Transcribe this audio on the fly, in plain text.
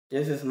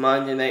This is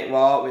Monday Night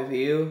Raw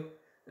review.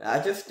 I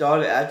just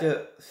started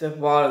after Seth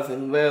Rollins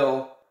and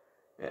Will,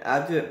 and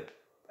after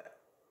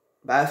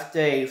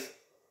backstage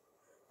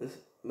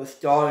was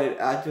started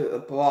after the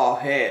brawl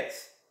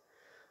hits.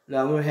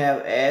 Now we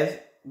have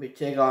Ed, we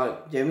take on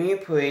Jimmy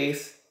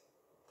Priest,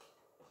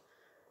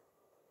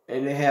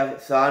 and they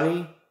have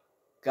Sonny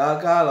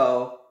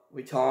Gargano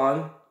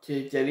return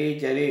to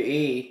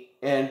WWE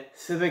and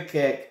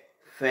Superkick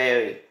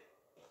Fairy.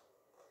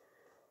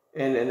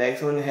 And the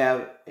next one we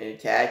have a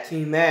tag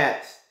team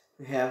match.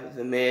 We have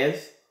The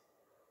Miz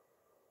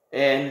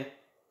and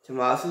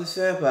Tommaso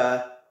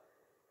Ciampa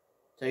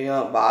taking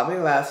on Bobby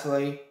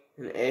Lashley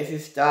and AJ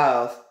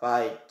Styles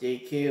by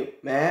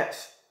DQ match.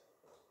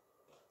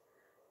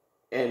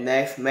 And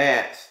next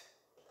match,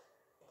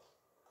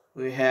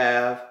 we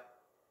have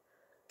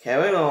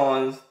Kevin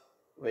Owens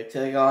will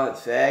take on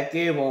Chad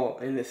Gable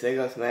in the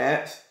singles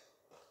match.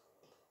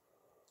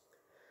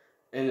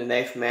 In the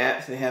next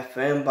match, we have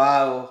Finn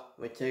Balor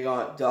will take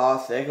on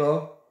Dolph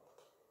Ziggler.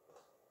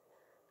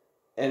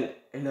 And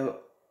in the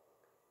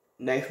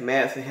next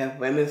match, we have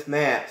women's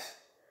match.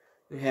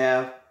 We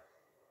have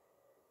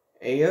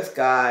Aya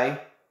Sky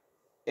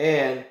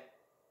and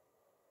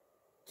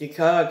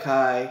Dakota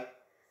Kai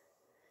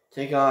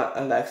take on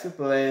Alexa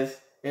Bliss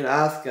and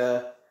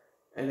Asuka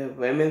in the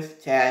women's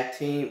tag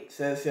team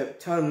championship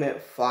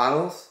tournament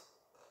finals.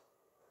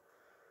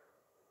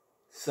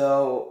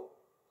 So,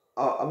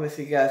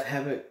 obviously, you guys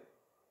have a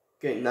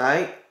good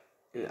night.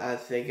 And I'll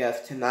see you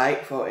guys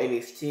tonight for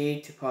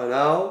NXT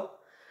 2.0.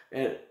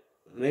 And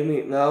let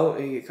me know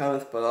in your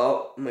comments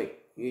below on my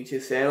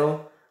YouTube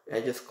channel.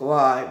 And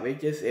subscribe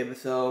with this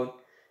episode.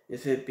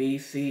 This is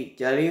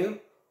BCW,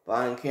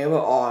 Brian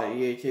Campbell on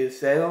YouTube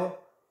channel.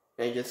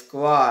 And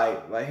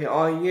subscribe right here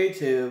on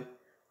YouTube.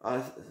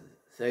 I'll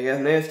see you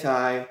guys next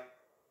time.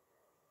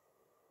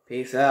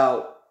 Peace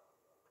out.